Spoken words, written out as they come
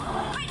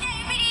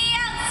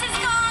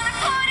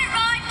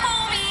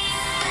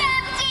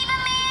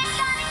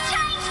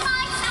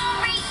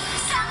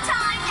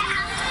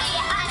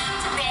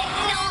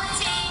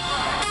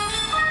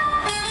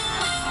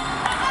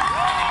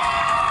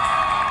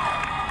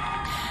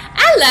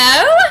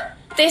Hello,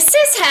 this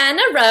is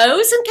Hannah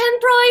Rose and Ken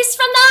Bryce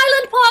from the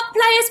Highland Park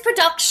Players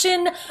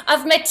production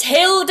of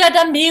Matilda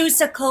the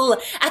Musical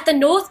at the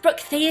Northbrook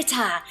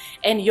Theatre,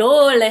 and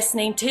you're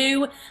listening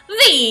to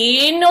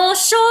the North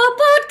Shore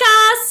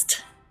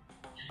Podcast.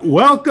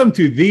 Welcome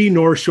to the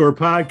North Shore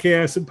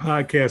Podcast, a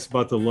podcast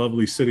about the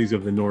lovely cities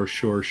of the North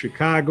Shore,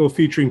 Chicago,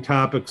 featuring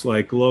topics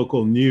like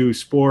local news,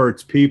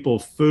 sports, people,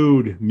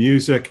 food,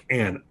 music,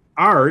 and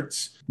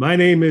arts. My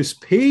name is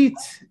Pete,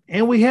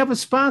 and we have a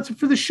sponsor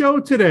for the show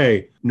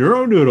today,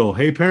 NeuroNoodle.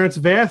 Hey, parents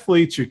of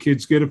athletes, your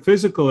kids get a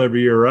physical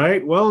every year,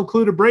 right? Well,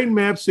 include a brain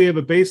map so you have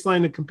a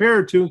baseline to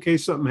compare it to in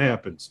case something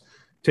happens.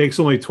 Takes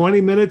only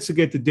 20 minutes to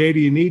get the data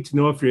you need to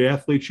know if your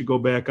athlete should go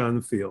back on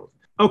the field.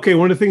 Okay,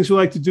 one of the things we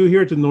like to do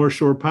here at the North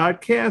Shore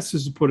Podcast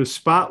is to put a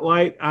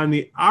spotlight on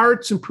the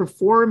arts and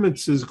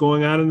performances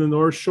going on in the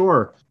North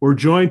Shore. We're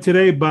joined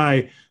today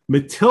by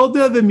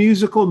Matilda the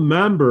Musical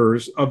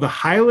members of the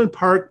Highland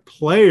Park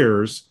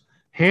Players,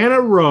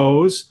 Hannah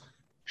Rose.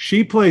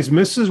 She plays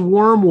Mrs.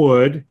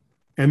 Wormwood,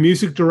 and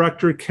music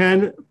director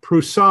Ken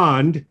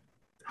Prusand.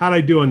 How'd I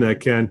do on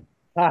that, Ken?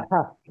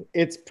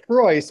 It's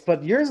Preuss,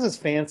 but yours is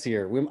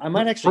fancier. I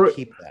might actually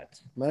keep that.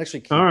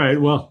 All right,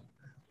 well,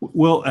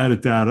 we'll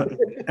edit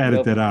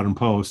that out in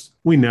post.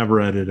 We never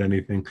edit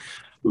anything.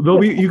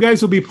 You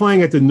guys will be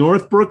playing at the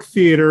Northbrook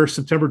Theater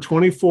September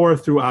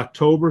 24th through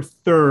October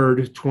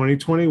 3rd,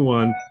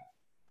 2021.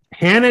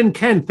 Hannah and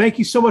Ken, thank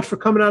you so much for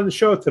coming on the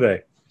show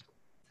today.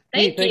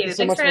 Thank you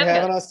so much for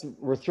having us.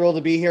 We're thrilled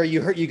to be here.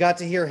 You got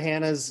to hear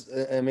Hannah's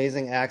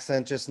amazing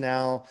accent just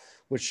now,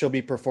 which she'll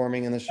be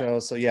performing in the show.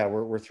 So yeah,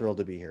 we're thrilled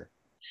to be here.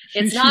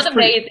 It's not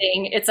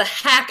amazing. It's a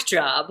hack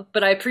job,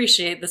 but I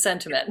appreciate the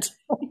sentiment.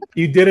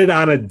 You did it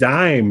on a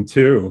dime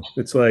too.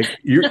 It's like,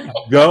 you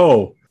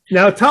go.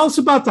 Now tell us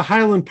about the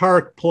Highland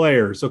Park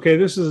Players. Okay,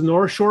 this is a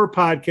North Shore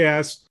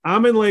podcast.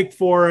 I'm in Lake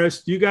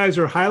Forest. You guys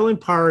are Highland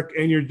Park,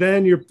 and your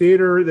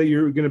theater that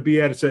you're going to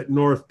be at is at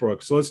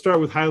Northbrook. So let's start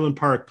with Highland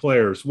Park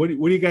Players. What do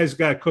you guys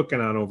got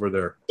cooking on over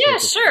there? Yeah,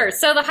 sure.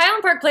 So the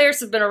Highland Park Players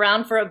have been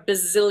around for a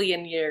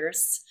bazillion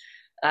years.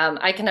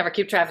 I can never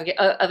keep track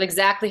of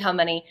exactly how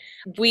many.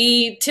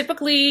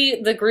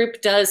 The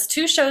group does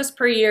 2 shows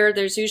per year.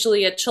 There's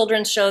usually a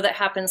children's show that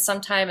happens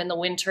sometime in the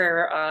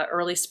winter,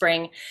 early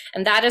spring,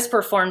 and that is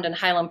performed in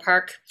Highland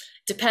Park.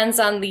 Depends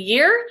on the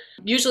year.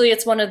 Usually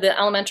it's one of the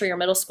elementary or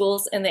middle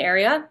schools in the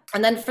area.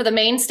 And then for the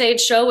main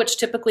stage show, which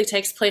typically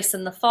takes place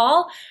in the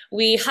fall,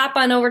 we hop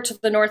on over to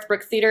the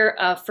Northbrook Theater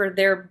for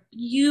their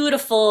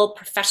beautiful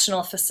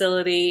professional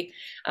facility.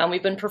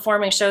 We've been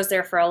performing shows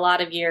there for a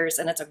lot of years,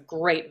 and it's a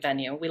great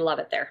venue. We love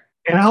it there.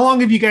 And how long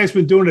have you guys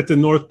been doing it at the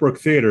Northbrook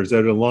Theater? Is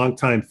that a long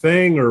time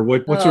thing, or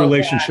what's the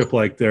relationship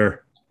like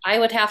there? I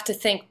would have to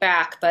think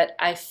back, but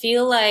I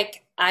feel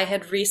like I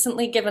had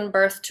recently given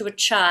birth to a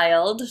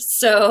child,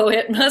 so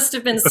it must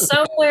have been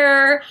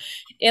somewhere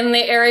in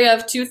the area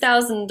of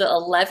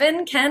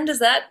 2011. Ken, does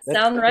that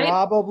sound right?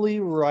 Probably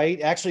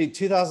right. Actually,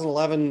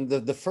 2011,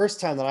 the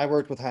first time that I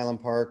worked with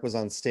Highland Park was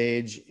on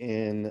stage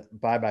in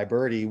Bye Bye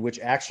Birdie, which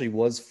actually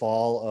was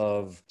fall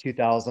of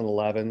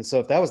 2011. So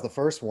if that was the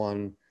first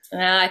one.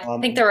 I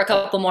think there were a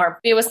couple more.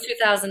 It was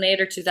 2008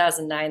 or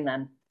 2009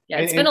 then. Yeah,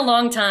 it's been a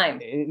long time.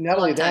 Not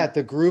only that,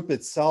 the group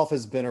itself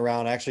has been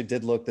around. I actually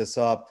did look this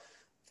up.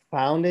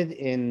 Founded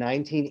in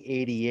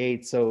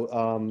 1988. So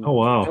oh,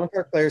 wow. Highland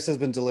Park Players has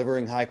been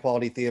delivering high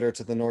quality theater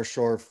to the North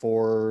Shore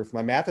for, if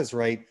my math is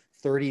right,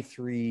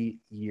 33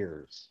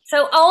 years.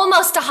 So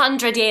almost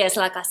 100 years,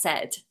 like I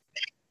said.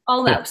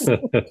 Almost.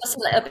 Just a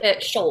little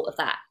bit short of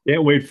that.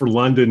 Can't wait for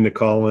London to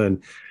call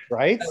in.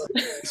 Right?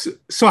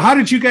 So how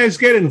did you guys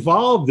get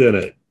involved in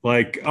it?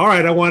 Like, all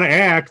right, I want to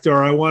act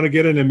or I want to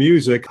get into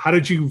music. How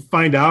did you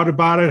find out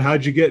about it? How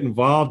did you get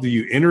involved? Do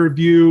you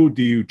interview?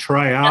 Do you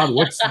try out?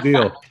 What's the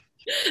deal?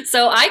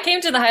 So I came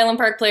to the Highland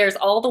Park Players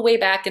all the way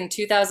back in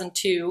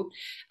 2002.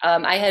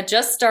 I had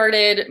just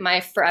started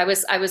I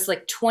was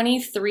like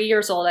 23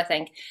 years old, I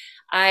think.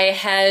 I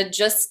had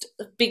just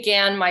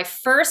began my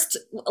first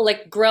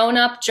grown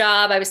up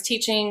job. I was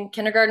teaching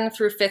kindergarten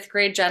through 5th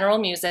grade general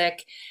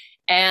music.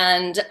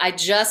 And I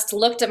just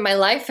looked at my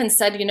life and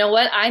said, you know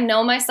what? I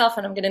know myself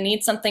and I'm going to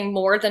need something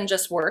more than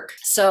just work.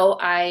 So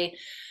I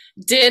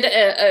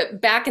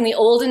did back in the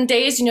olden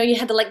days, you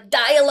had to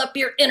dial up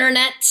your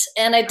internet,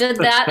 and I did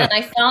that. And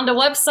I found a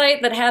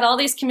website that had all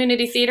these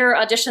community theater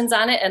auditions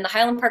on it, and the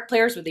Highland Park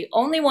Players were the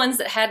only ones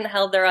that hadn't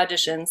held their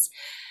auditions.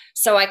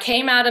 So I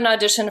came out and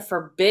auditioned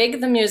for Big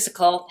the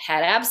Musical,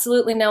 had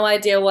absolutely no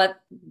idea what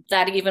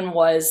that even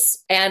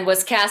was, and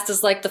was cast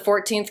as the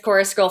 14th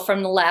chorus girl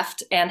from the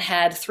left, and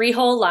had 3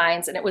 whole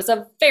lines, and it was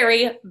a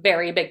very,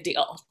 very big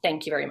deal.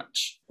 Thank you very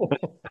much.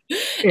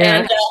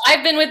 And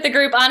I've been with the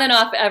group on and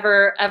off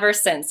ever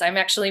since. I'm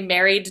actually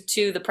married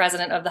to the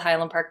president of the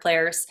Highland Park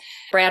Players,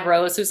 Brad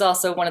Rose, who's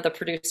also one of the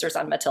producers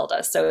on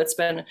Matilda. So it's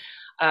been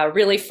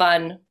really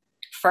fun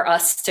for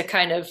us to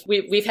kind of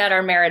we've had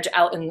our marriage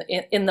out in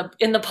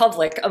the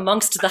public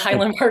amongst the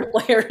Highland Park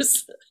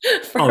Players.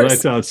 Oh,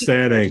 that's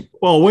outstanding.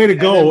 Well, way to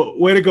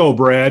go,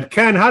 Brad.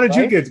 Ken, how did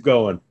you get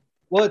going?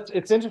 Well,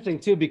 it's interesting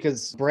too,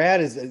 because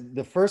Brad is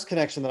the first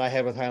connection that I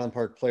had with Highland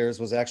Park Players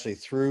was actually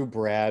through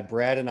Brad.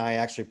 Brad and I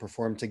actually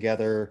performed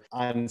together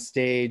on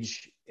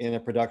stage in a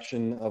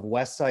production of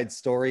West Side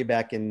Story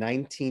back in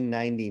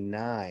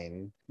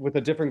 1999 with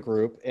a different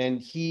group. And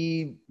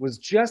he was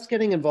just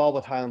getting involved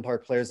with Highland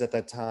Park Players at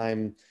that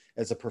time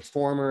as a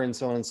performer and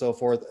so on and so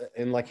forth.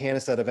 And like Hannah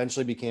said,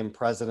 eventually became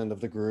president of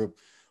the group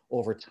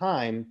over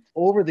time.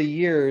 Over the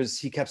years,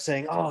 he kept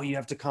saying, "Oh, you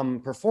have to come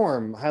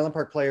perform." Highland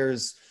Park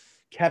Players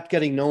kept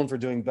getting known for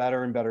doing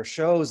better and better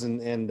shows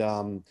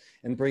and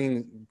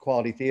bringing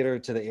quality theater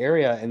to the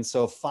area. And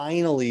so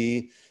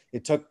finally,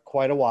 it took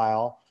quite a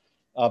while,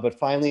 but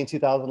finally in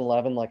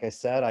 2011, like I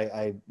said,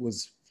 I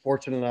was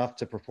fortunate enough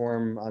to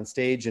perform on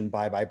stage in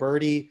Bye Bye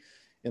Birdie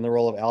in the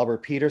role of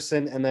Albert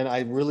Peterson. And then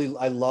I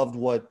loved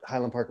what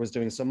Highland Park was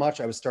doing so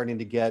much. I was starting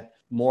to get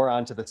more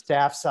onto the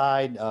staff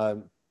side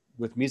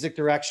with music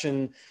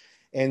direction.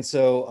 And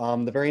so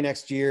the very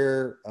next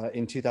year,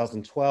 in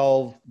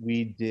 2012,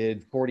 we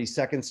did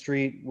 42nd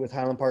Street with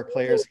Highland Park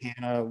Players.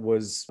 Hannah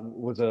was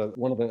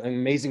one of the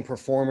amazing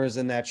performers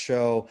in that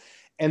show.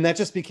 And that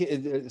just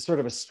became sort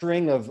of a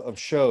string of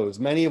shows,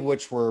 many of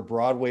which were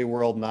Broadway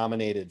World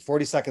nominated.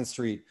 42nd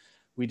Street,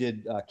 we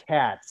did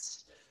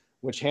Cats,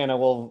 which Hannah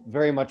will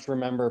very much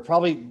remember.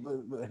 Probably,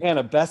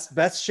 Hannah,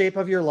 best shape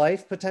of your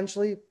life,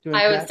 potentially?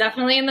 I was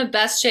definitely in the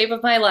best shape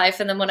of my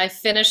life. And then when I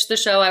finished the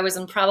show, I was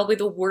in probably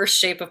the worst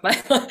shape of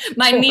my life.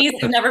 My knees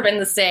have never been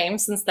the same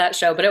since that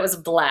show, but it was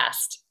a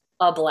blast.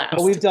 A blast.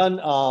 But we've done,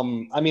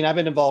 I've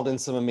been involved in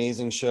some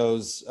amazing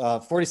shows.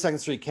 42nd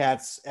Street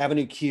Cats,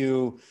 Avenue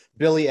Q,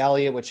 Billy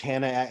Elliot, which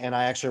Hannah and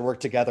I actually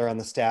worked together on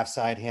the staff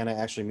side. Hannah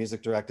actually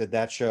music directed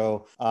that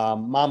show.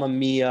 Mamma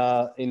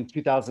Mia in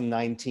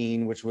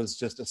 2019, which was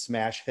just a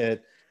smash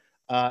hit.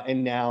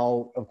 And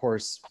now, of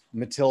course,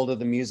 Matilda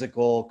the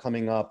musical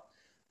coming up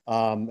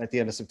at the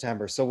end of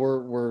September.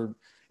 So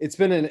it's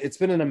been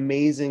an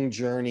amazing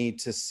journey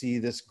to see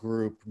this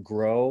group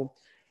grow.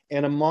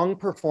 And among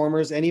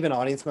performers and even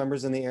audience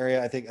members in the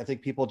area, I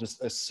think people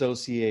just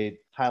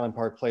associate Highland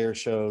Park Player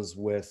shows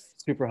with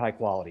super high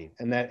quality,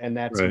 and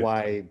that's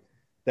right.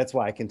 That's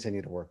why I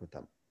continue to work with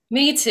them.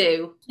 Me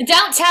too.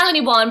 Don't tell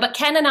anyone, but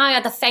Ken and I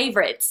are the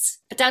favorites.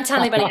 But don't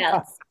tell anybody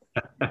else.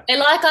 They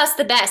like us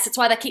the best. It's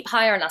why they keep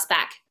hiring us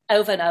back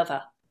over and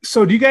over.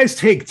 So do you guys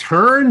take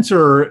turns,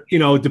 or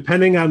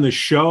depending on the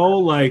show,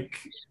 like?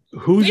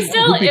 If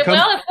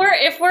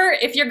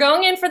you're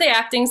going in for the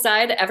acting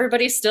side,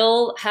 everybody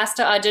still has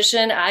to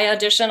audition. I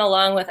audition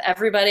along with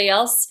everybody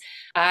else.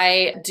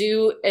 I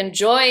do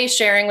enjoy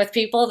sharing with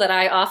people that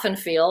I often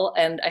feel,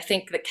 and I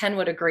think that Ken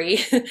would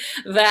agree,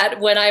 that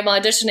when I'm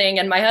auditioning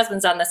and my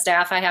husband's on the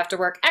staff, I have to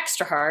work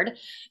extra hard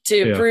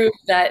to prove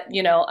that,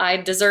 I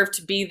deserve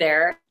to be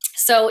there.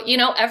 So,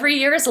 every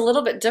year is a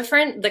little bit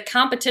different. The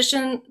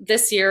competition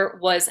this year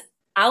was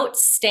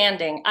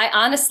outstanding.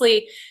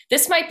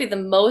 This might be the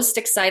most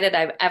excited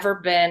I've ever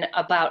been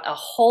about a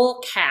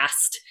whole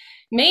cast,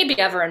 maybe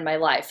ever in my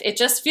life. It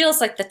just feels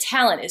like the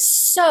talent is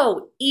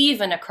so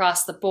even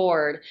across the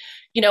board.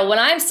 When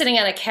I'm sitting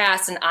on a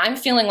cast and I'm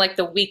feeling like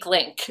the weak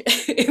link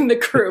in the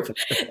group,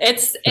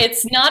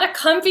 it's not a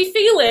comfy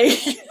feeling.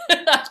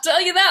 I'll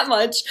tell you that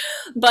much.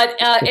 But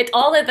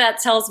all that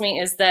tells me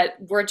is that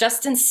we're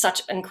just in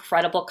such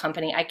incredible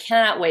company. I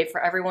cannot wait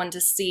for everyone to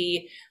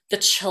see the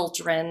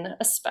children,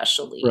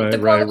 especially. Right, the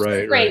grown-ups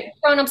right. Great.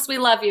 Grown-ups, we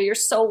love you. You're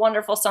so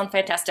wonderful, so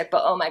fantastic.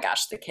 But oh my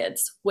gosh, the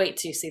kids. Wait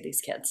till you see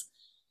these kids.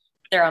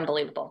 They're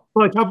unbelievable.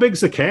 Like, how big's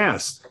the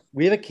cast?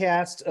 We have a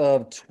cast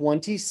of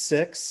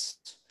 26,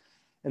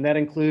 and that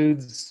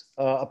includes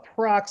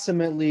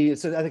approximately,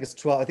 so I think it's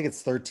 12, I think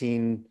it's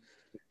 13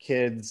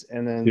 kids,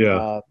 and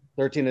then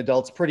 13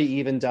 adults, pretty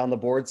even down the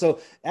board.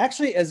 So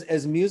actually,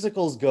 as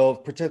musicals go,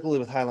 particularly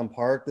with Highland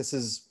Park, this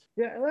is,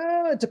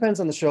 it depends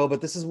on the show,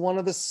 but this is one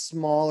of the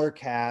smaller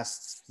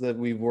casts that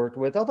we've worked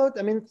with, although,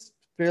 it's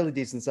fairly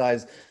decent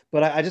size.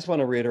 But I just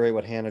want to reiterate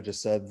what Hannah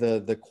just said.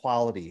 The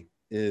quality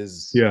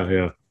is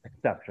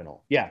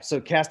exceptional. So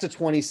cast of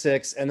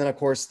 26. And then, of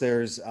course,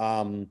 there's,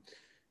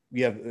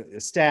 we have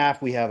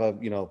staff, we have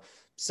a,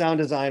 sound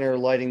designer,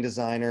 lighting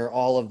designer,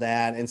 all of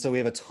that. And so we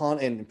have a ton,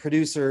 and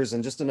producers,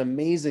 and just an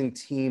amazing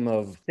team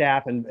of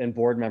staff and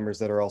board members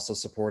that are also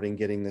supporting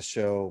getting this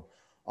show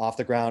off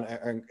the ground.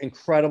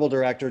 Incredible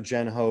director,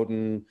 Jen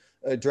Houghton,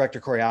 director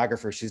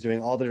choreographer. She's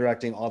doing all the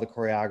directing, all the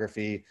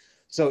choreography.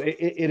 So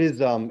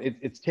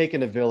it's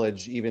taken a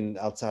village even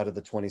outside of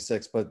the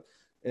 26, but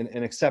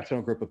an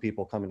exceptional group of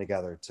people coming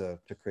together to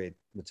create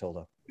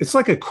Matilda. It's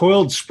like a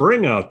coiled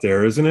spring out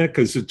there, isn't it?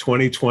 Because it's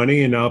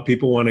 2020 and now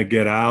people want to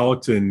get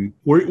out. And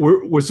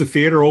was the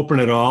theater open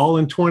at all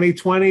in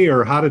 2020,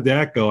 or how did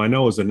that go? I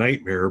know it was a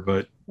nightmare,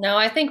 but... No,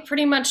 I think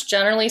pretty much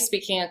generally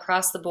speaking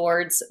across the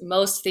boards,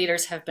 most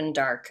theaters have been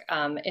dark.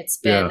 It's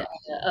been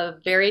a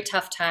very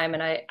tough time.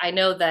 And I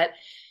know that,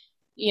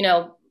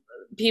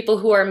 people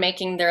who are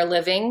making their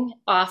living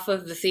off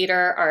of the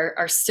theater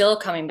are still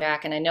coming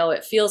back. And I know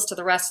it feels to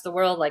the rest of the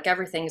world like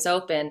everything's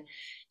open.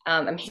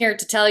 I'm here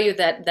to tell you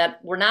that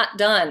we're not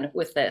done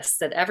with this,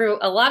 that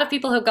a lot of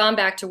people have gone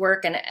back to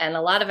work, and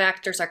a lot of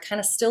actors are kind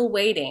of still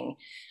waiting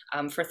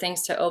for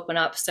things to open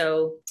up.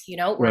 So,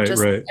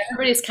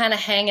 everybody's kind of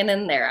hanging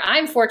in there.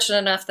 I'm fortunate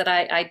enough that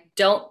I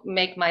don't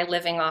make my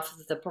living off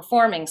of the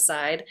performing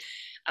side.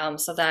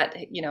 So that,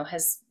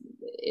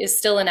 is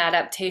still an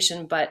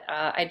adaptation, but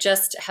I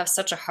just have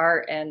such a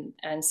heart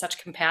and such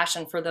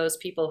compassion for those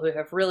people who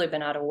have really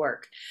been out of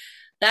work.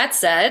 That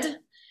said,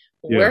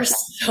 we're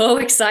so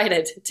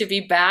excited to be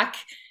back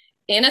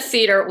in a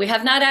theater. We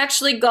have not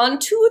actually gone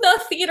to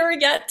the theater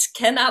yet.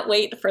 Cannot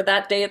wait for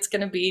that day. It's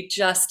going to be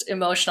just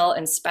emotional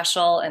and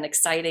special and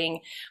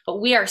exciting.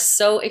 But we are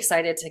so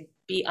excited to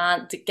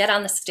get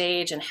on the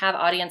stage and have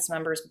audience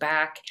members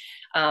back.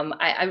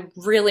 I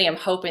really am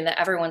hoping that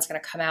everyone's going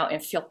to come out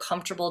and feel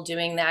comfortable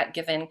doing that,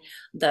 given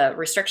the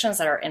restrictions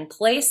that are in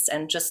place,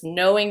 and just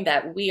knowing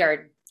that we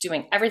are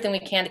doing everything we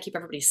can to keep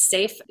everybody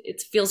safe.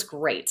 It feels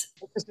great.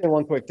 I'll just say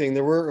one quick thing.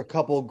 There were a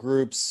couple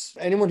groups,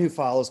 anyone who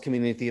follows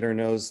community theater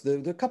knows there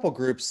are a couple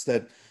groups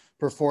that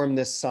performed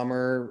this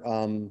summer,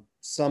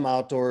 some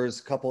outdoors,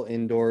 a couple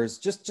indoors,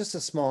 just a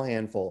small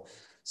handful.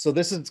 So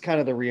this is kind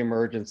of the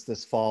reemergence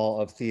this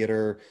fall of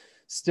theater,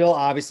 still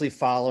obviously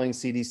following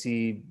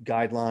CDC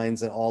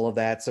guidelines and all of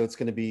that. So it's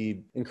going to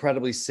be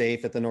incredibly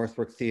safe at the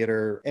Northbrook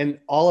Theater. And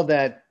all of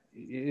that,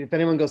 if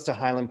anyone goes to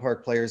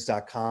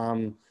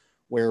highlandparkplayers.com,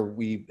 where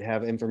we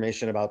have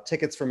information about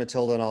tickets for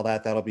Matilda and all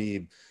that, that'll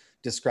be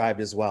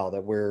described as well,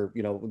 that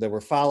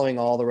we're following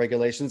all the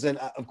regulations. And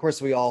of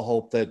course, we all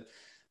hope that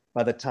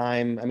by the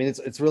time, I mean,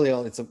 as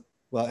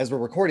we're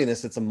recording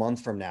this, it's a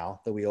month from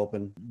now that we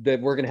open,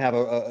 that we're going to have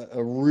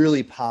a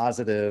really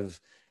positive,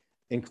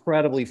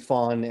 incredibly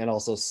fun, and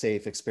also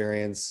safe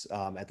experience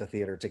at the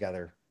theater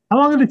together. How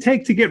long did it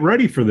take to get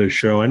ready for this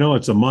show? I know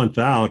it's a month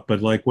out,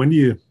 but like,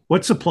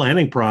 what's the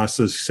planning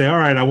process? Say, all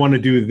right, I want to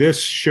do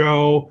this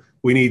show.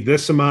 We need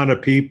this amount of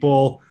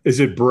people. Is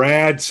it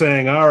Brad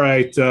saying, all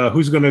right,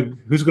 who's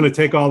gonna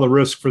take all the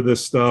risk for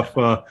this stuff?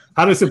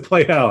 How does it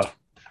play out?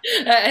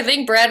 I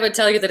think Brad would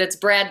tell you that it's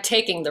Brad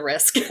taking the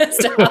risk as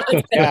to how it's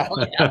going to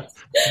play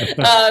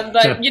out.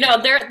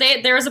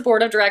 But there is a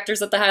board of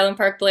directors at the Highland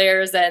Park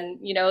Players, and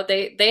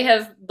they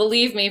have,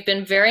 believe me,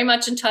 been very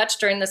much in touch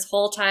during this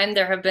whole time.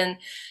 There have been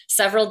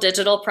several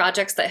digital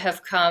projects that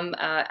have come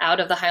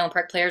out of the Highland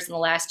Park Players in the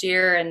last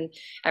year, and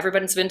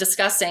everybody's been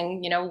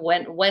discussing,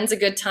 when's a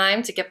good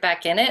time to get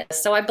back in it.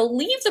 So I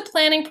believe the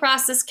planning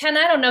process, Ken,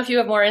 I don't know if you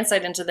have more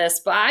insight into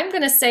this, but I'm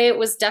going to say it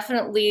was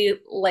definitely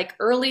like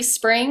early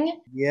spring.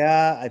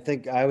 Yeah, I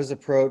think I was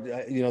approached,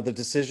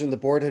 the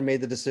board had made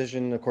the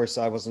decision. Of course,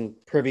 I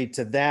wasn't privy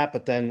to that,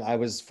 but then I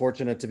was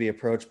fortunate to be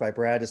approached by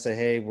Brad to say,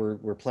 hey,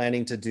 we're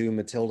planning to do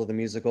Matilda the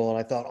musical. And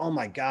I thought, oh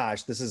my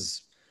gosh,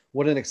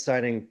 what an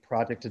exciting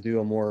project to do,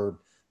 a more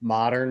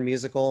modern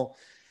musical.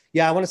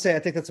 Yeah, I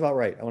think that's about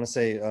right. I want to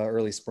say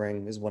early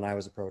spring is when I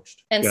was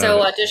approached. And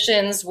so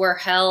auditions were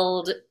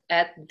held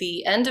at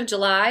the end of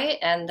July,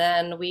 and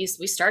then we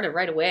started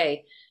right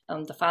away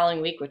the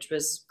following week, which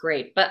was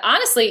great. But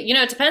honestly,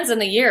 it depends on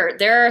the year.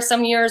 There are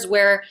some years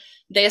where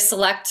they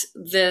select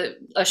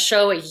a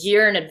show a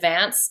year in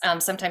advance.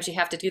 Sometimes you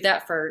have to do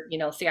that for,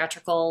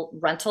 theatrical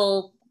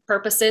rental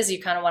purposes. You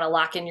kind of want to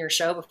lock in your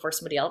show before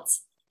somebody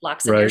else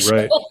locks in your show.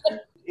 Right.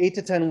 8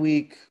 to 10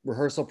 week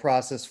rehearsal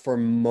process for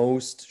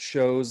most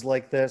shows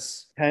like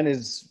this. 10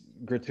 is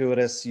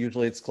gratuitous.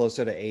 Usually it's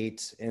closer to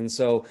 8. And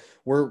so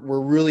we're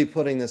really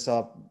putting this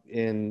up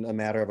in a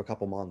matter of a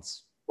couple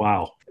months.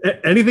 Wow.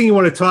 Anything you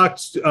want to talk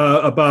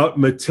about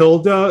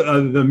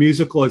Matilda, the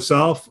musical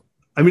itself?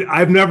 I mean,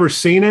 I've never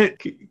seen it.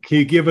 Can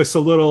you give us a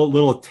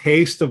little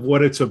taste of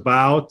what it's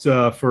about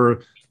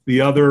for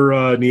the other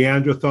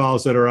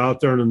Neanderthals that are out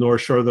there in the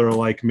North Shore that are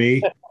like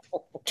me?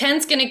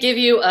 Ken's going to give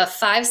you a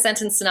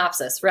 5-sentence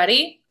synopsis.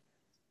 Ready?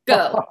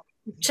 Go.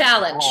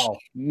 Challenge. Wow.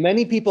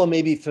 Many people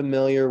may be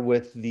familiar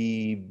with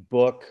the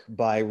book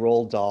by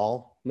Roald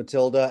Dahl,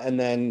 Matilda, and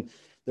then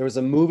there was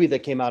a movie that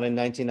came out in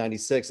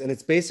 1996, and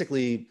it's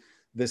basically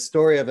the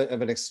story of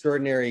an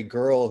extraordinary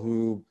girl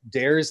who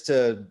dares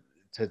to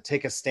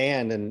take a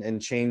stand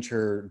and change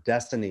her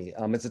destiny.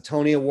 It's a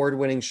Tony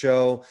Award-winning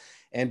show,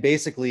 and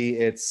basically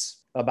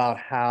it's about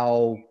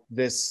how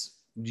this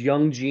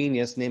young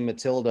genius named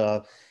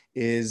Matilda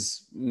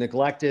is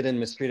neglected and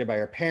mistreated by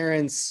her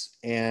parents,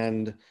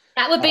 and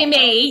that would be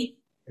me.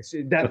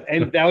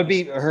 That would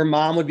be her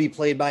mom. Would be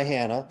played by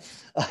Hannah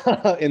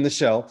in the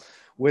show,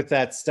 with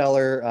that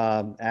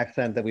stellar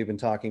accent that we've been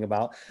talking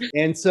about.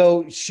 And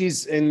so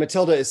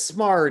Matilda is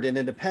smart and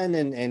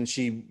independent, and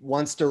she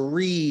wants to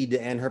read,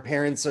 and her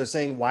parents are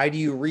saying, why do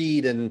you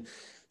read? And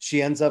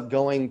she ends up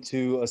going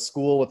to a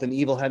school with an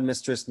evil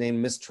headmistress named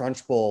Miss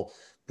Trunchbull,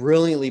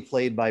 brilliantly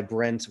played by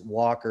Brent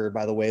Walker,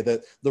 by the way.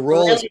 The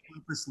role is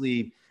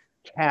purposely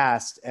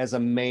cast as a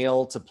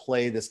male to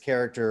play this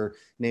character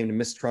named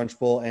Miss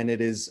Trunchbull, and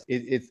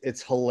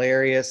it's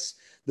hilarious.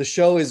 The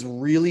show is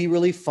really,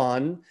 really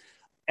fun.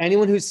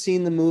 Anyone who's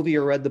seen the movie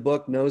or read the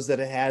book knows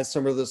that it has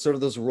some of the sort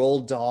of those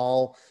Roald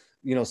Dahl,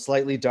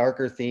 slightly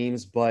darker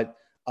themes, but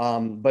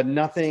But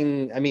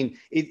nothing, I mean,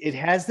 it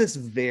has this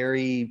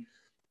very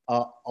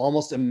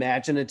almost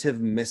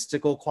imaginative,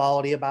 mystical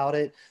quality about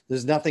it.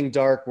 There's nothing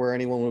dark where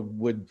anyone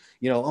would,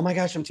 oh my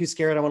gosh, I'm too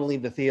scared, I want to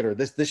leave the theater.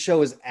 This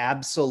show is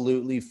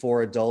absolutely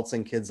for adults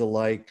and kids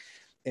alike.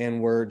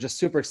 And we're just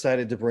super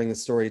excited to bring the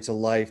story to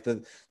life.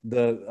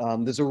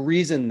 There's a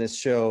reason this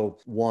show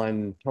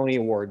won Tony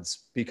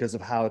Awards because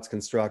of how it's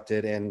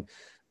constructed, and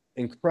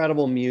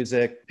incredible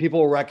music.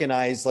 People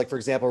recognize, like, for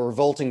example,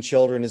 Revolting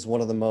Children is one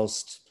of the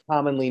most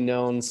commonly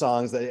known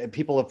songs that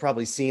people have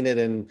probably seen it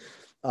in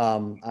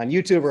on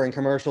YouTube or in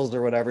commercials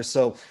or whatever.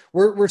 So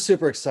we're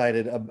super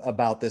excited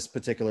about this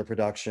particular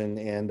production,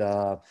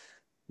 and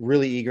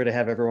really eager to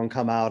have everyone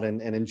come out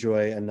and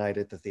enjoy a night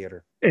at the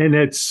theater. And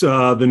it's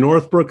the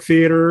Northbrook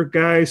Theater,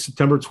 guys,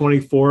 September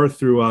 24th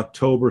through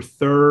October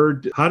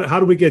 3rd. How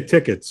do we get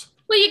tickets?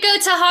 Well, you go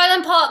to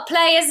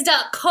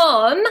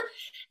highlandparkplayers.com,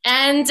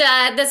 and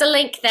there's a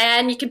link there,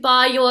 and you can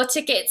buy your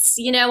tickets,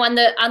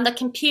 on the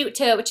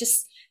computer, which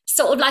is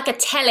sort of like a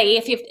telly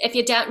if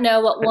you don't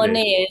know what one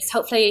is.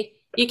 Hopefully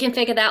you can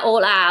figure that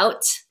all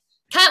out.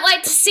 Can't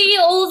wait to see you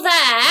all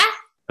there.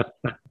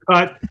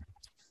 Cut.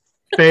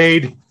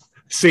 Fade.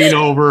 Scene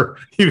over.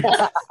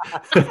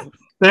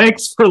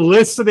 Thanks for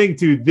listening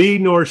to the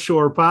North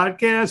Shore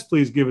Podcast.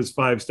 Please give us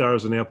 5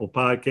 stars on Apple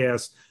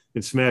Podcasts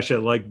and smash that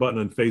like button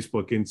on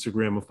Facebook,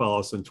 Instagram, and follow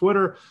us on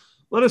Twitter.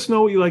 Let us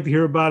know what you'd like to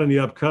hear about in the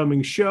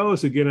upcoming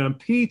shows. Again, I'm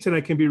Pete, and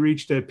I can be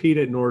reached at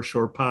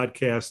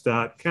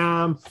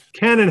pete@northshorepodcast.com.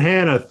 Ken and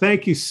Hannah,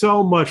 thank you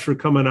so much for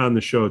coming on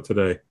the show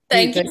today.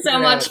 Thank you so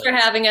much for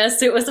having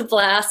us. It was a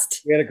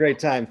blast. We had a great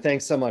time.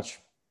 Thanks so much.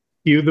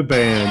 Cue the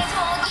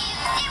band.